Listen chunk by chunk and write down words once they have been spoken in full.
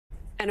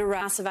And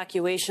mass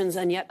evacuations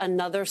and yet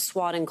another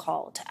swatting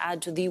call to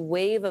add to the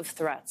wave of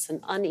threats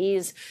and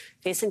unease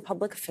facing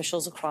public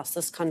officials across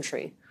this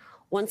country.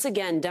 Once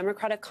again,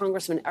 Democratic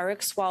Congressman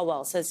Eric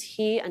Swalwell says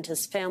he and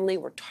his family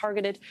were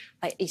targeted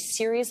by a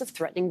series of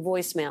threatening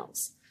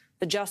voicemails.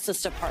 The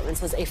Justice Department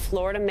says a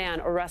Florida man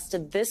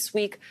arrested this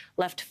week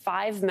left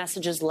 5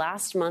 messages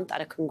last month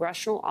at a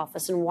congressional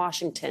office in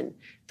Washington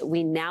that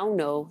we now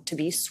know to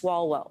be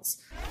Swalwell's,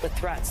 with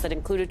threats that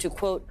included to,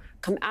 quote,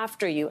 come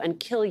after you and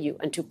kill you,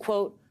 and to,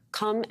 quote,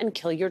 come and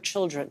kill your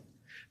children.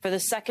 For the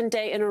second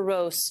day in a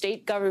row,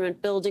 state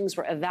government buildings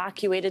were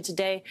evacuated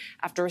today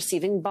after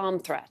receiving bomb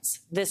threats,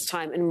 this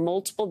time in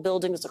multiple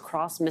buildings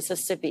across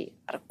Mississippi,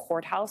 at a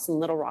courthouse in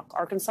Little Rock,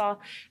 Arkansas,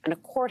 and a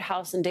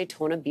courthouse in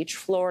Daytona Beach,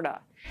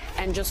 Florida.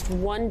 And just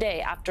one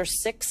day after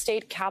 6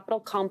 state capitol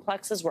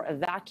complexes were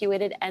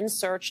evacuated and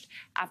searched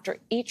after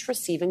each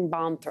receiving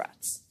bomb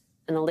threats.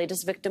 And the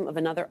latest victim of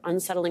another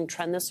unsettling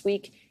trend this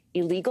week,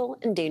 illegal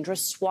and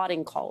dangerous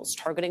swatting calls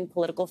targeting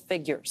political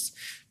figures.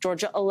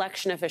 Georgia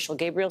election official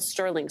Gabriel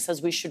Sterling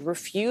says we should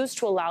refuse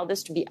to allow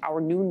this to be our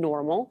new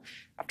normal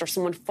after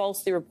someone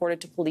falsely reported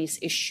to police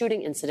a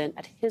shooting incident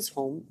at his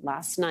home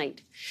last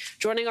night.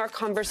 Joining our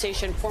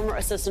conversation, former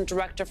Assistant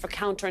Director for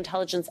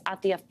Counterintelligence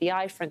at the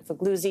FBI, Frank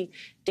Figluizzi.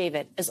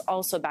 David is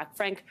also back.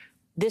 Frank,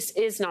 this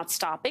is not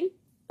stopping.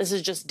 This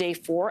is just day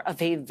 4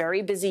 of a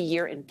very busy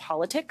year in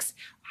politics.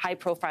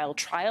 High-profile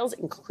trials,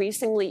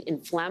 increasingly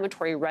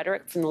inflammatory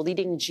rhetoric from the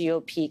leading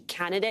GOP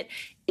candidate.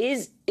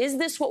 Is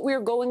this what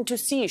we're going to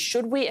see?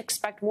 Should we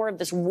expect more of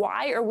this?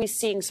 Why are we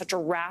seeing such a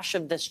rash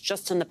of this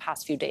just in the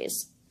past few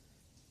days?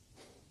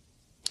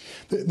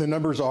 The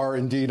numbers are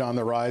indeed on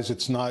the rise.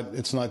 It's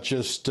not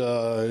just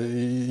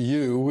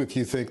you if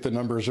you think the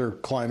numbers are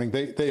climbing.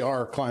 They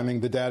are climbing.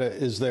 The data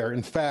is there.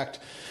 In fact,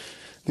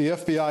 the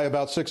FBI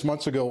about 6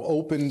 months ago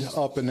opened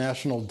up a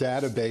national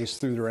database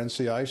through their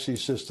NCIC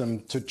system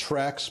to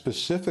track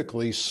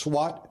specifically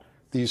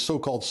these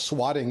so-called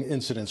swatting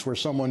incidents where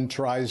someone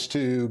tries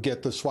to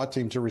get the SWAT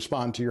team to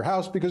respond to your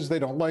house because they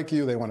don't like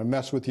you, they want to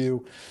mess with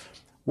you,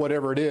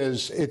 whatever it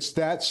is. It's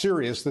that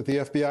serious that the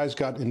FBI's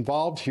got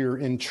involved here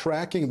in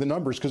tracking the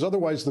numbers, because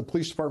otherwise the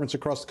police departments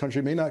across the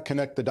country may not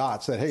connect the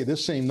dots that, hey,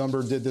 this same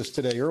number did this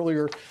today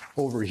earlier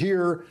over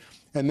here.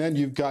 And then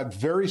you've got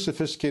very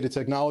sophisticated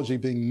technology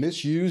being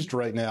misused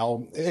right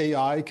now.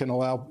 AI can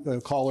allow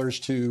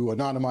callers to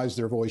anonymize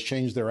their voice,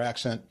 change their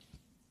accent,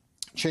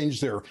 change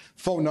their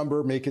phone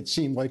number, make it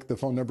seem like the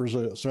phone number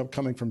is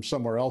coming from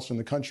somewhere else in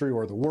the country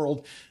or the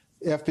world.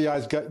 FBI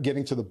is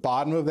getting to the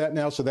bottom of that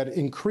now, so that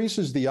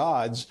increases the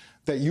odds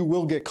that you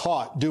will get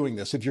caught doing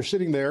this. If you're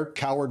sitting there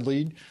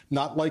cowardly,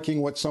 not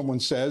liking what someone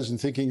says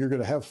and thinking you're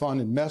going to have fun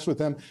and mess with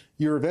them,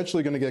 you're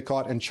eventually going to get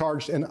caught and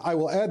charged. And I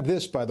will add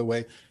this, by the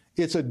way.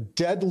 It's a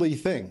deadly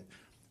thing.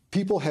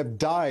 People have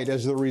died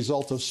as the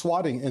result of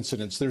swatting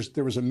incidents.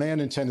 There was a man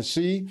in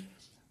Tennessee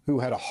who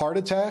had a heart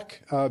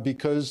attack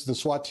because the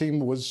SWAT team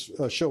was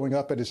showing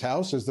up at his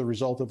house as the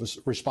result of a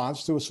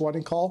response to a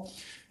swatting call.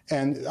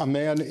 And a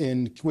man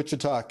in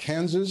Wichita,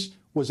 Kansas,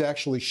 was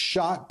actually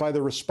shot by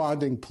the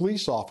responding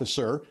police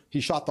officer. He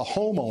shot the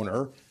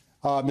homeowner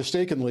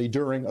mistakenly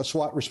during a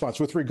SWAT response.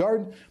 With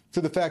regard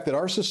to the fact that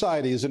our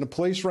society is in a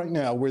place right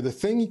now where the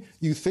thing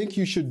you think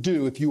you should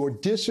do if you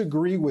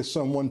disagree with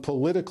someone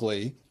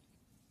politically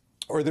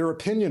or their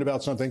opinion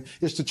about something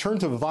is to turn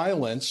to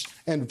violence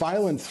and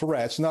violent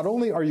threats. Not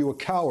only are you a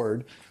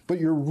coward, but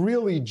you're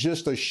really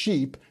just a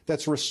sheep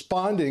that's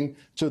responding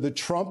to the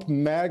Trump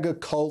MAGA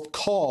cult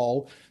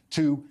call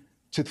to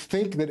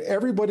think that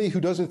everybody who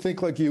doesn't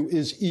think like you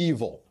is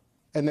evil,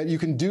 and that you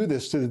can do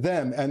this to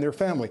them and their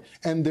family.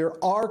 And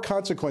there are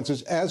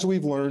consequences, as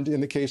we've learned in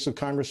the case of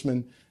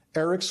Congressman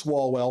Eric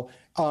Swalwell.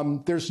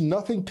 There's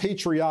nothing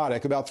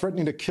patriotic about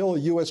threatening to kill a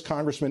U.S.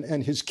 congressman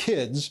and his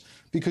kids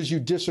because you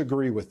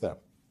disagree with them.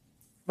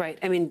 Right.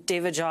 I mean,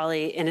 David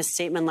Jolly, in a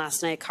statement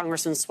last night,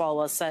 Congressman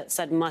Swalwell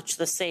said much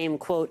the same,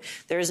 quote,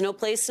 there is no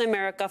place in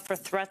America for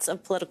threats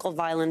of political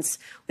violence.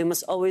 We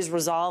must always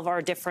resolve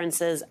our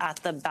differences at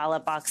the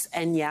ballot box.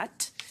 And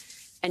yet,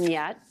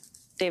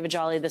 David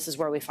Jolly, this is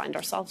where we find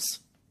ourselves.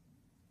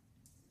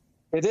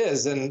 It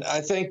is. And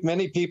I think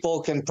many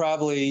people can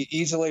probably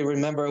easily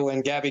remember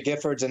when Gabby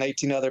Giffords and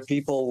 18 other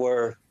people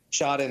were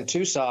shot in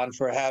Tucson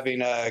for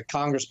having a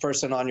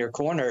congressperson on your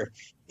corner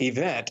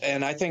event.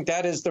 And I think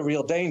that is the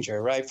real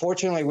danger, right?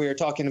 Fortunately, we are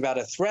talking about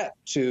a threat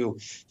to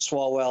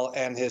Swalwell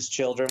and his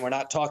children. We're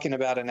not talking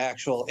about an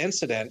actual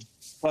incident.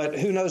 But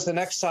who knows the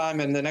next time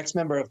and the next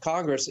member of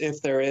Congress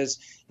if there is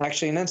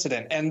actually an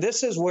incident. And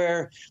this is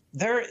where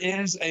there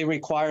is a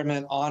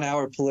requirement on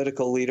our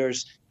political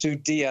leaders to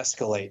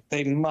de-escalate.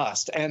 They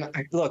must. And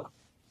look,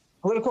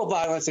 political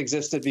violence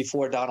existed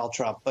before Donald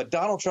Trump, but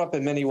Donald Trump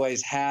in many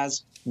ways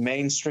has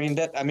mainstreamed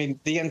it. I mean,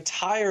 the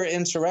entire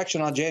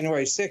insurrection on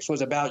January 6th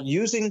was about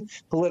using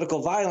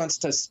political violence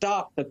to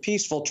stop the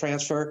peaceful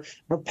transfer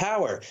of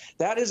power.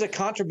 That is a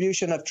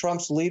contribution of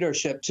Trump's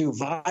leadership to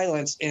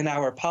violence in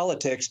our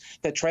politics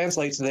that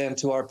translates then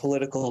to our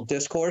political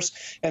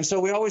discourse. And so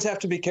we always have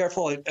to be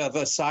careful of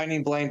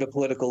assigning blame to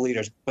political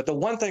leaders. But the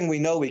one thing we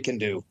know we can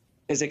do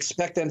is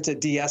expect them to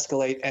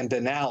de-escalate and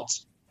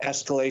denounce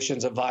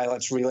escalations of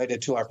violence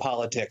related to our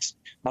politics.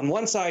 On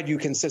one side, you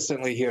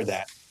consistently hear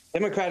that.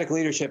 Democratic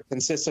leadership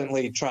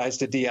consistently tries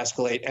to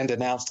de-escalate and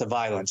denounce the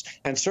violence,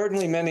 and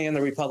certainly many in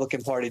the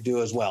Republican Party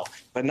do as well,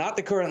 but not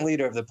the current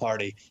leader of the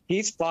party.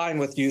 He's fine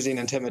with using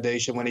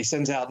intimidation when he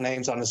sends out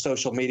names on his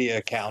social media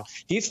account.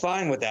 He's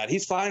fine with that.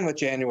 He's fine with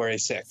January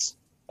 6th.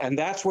 And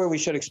that's where we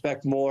should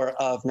expect more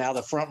of now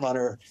the front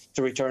runner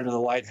to return to the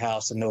White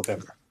House in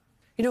November.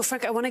 You know,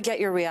 Frank, I want to get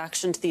your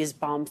reaction to these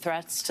bomb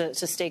threats to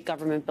state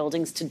government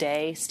buildings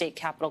today, state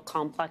capitol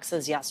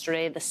complexes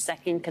yesterday, the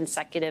second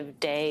consecutive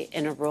day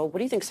in a row. What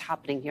do you think is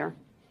happening here?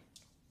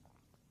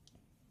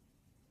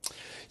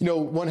 You know,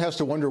 one has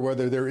to wonder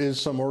whether there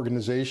is some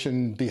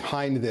organization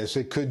behind this.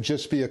 It could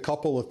just be a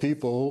couple of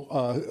people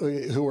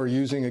who are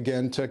using,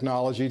 again,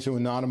 technology to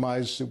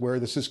anonymize where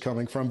this is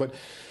coming from. But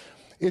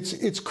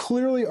it's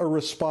clearly a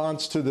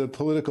response to the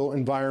political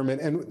environment,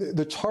 and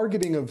the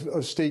targeting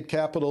of state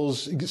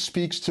capitals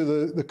speaks to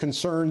the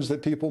concerns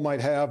that people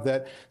might have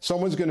that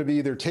someone's going to be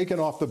either taken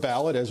off the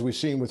ballot, as we've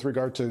seen with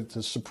regard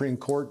to Supreme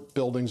Court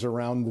buildings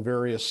around the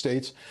various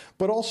states,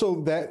 but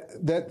also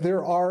that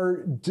there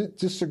are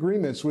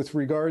disagreements with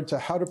regard to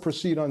how to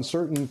proceed on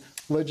certain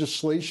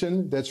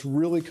legislation that's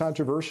really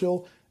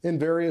controversial in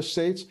various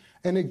states.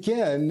 And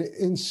again,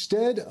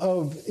 instead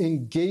of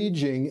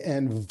engaging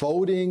and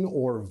voting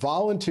or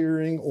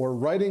volunteering or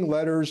writing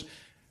letters,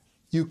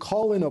 you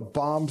call in a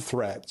bomb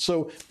threat.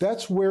 So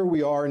that's where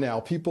we are now.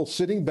 People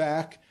sitting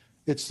back.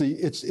 It's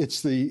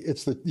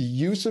the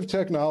use of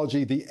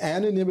technology, the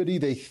anonymity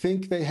they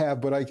think they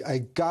have. But I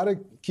got to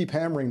keep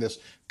hammering this.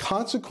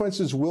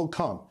 Consequences will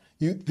come.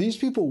 These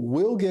people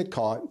will get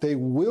caught. They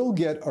will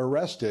get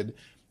arrested.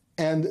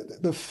 And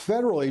the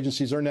federal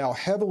agencies are now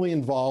heavily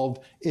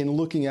involved in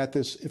looking at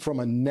this from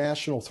a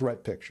national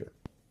threat picture.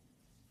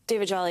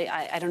 David Jolly,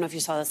 I don't know if you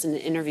saw this in an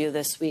interview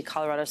this week.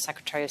 Colorado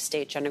Secretary of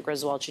State Jenna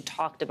Griswold, she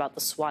talked about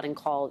the swatting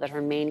call that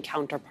her Maine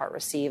counterpart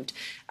received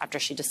after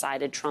she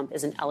decided Trump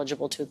isn't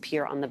eligible to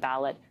appear on the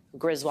ballot.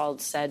 Griswold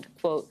said,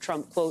 quote,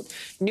 Trump, quote,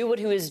 knew what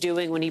he was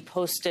doing when he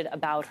posted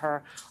about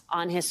her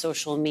on his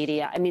social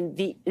media. I mean,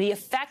 the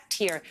effect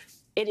here,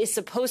 it is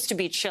supposed to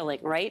be chilling,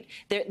 right?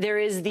 There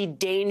is the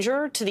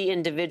danger to the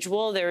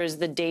individual. There is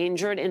the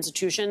danger to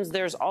institutions.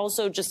 There's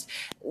also just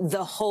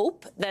the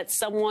hope that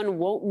someone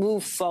won't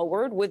move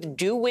forward with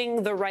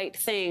doing the right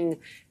thing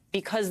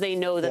because they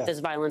know that this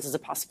violence is a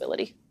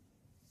possibility.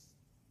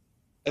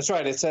 That's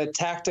right. It's a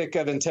tactic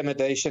of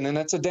intimidation, and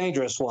it's a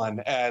dangerous one,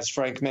 as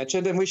Frank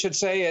mentioned. And we should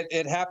say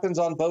it happens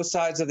on both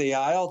sides of the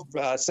aisle.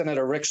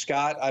 Senator Rick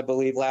Scott, I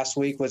believe, last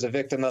week was a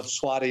victim of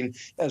swatting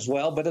as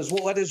well. But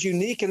what is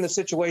unique in the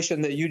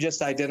situation that you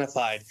just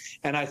identified,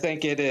 and I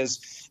think it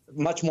is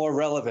much more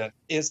relevant,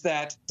 is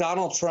that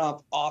Donald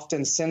Trump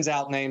often sends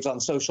out names on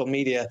social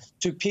media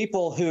to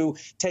people who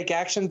take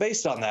action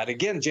based on that.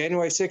 Again,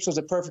 January 6th was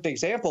a perfect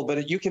example,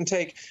 but you can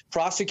take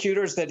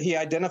prosecutors that he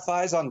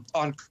identifies on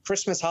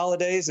Christmas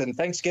holidays and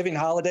Thanksgiving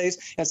holidays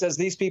and says,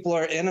 these people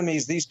are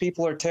enemies, these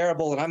people are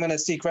terrible, and I'm going to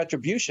seek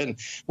retribution.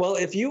 Well,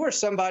 if you are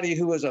somebody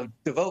who is a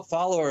devout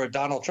follower of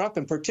Donald Trump,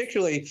 and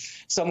particularly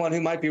someone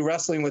who might be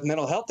wrestling with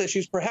mental health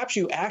issues, perhaps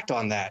you act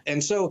on that.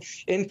 And so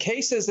in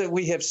cases that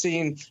we have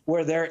seen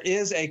where there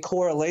is a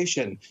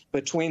correlation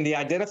between the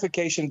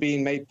identification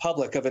being made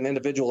public of an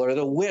individual or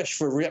the wish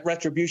for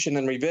retribution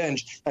and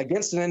revenge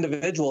against an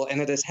individual,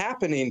 and it is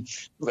happening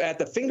at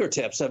the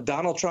fingertips of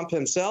Donald Trump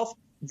himself,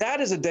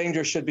 that is a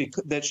danger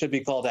that should be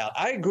called out.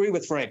 I agree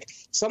with Frank.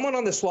 Someone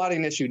on the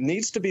swatting issue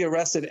needs to be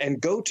arrested and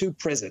go to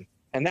prison.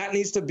 And that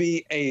needs to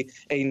be a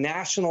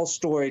national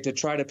story to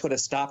try to put a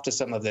stop to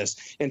some of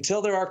this.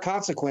 Until there are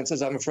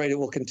consequences, I'm afraid it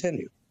will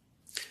continue.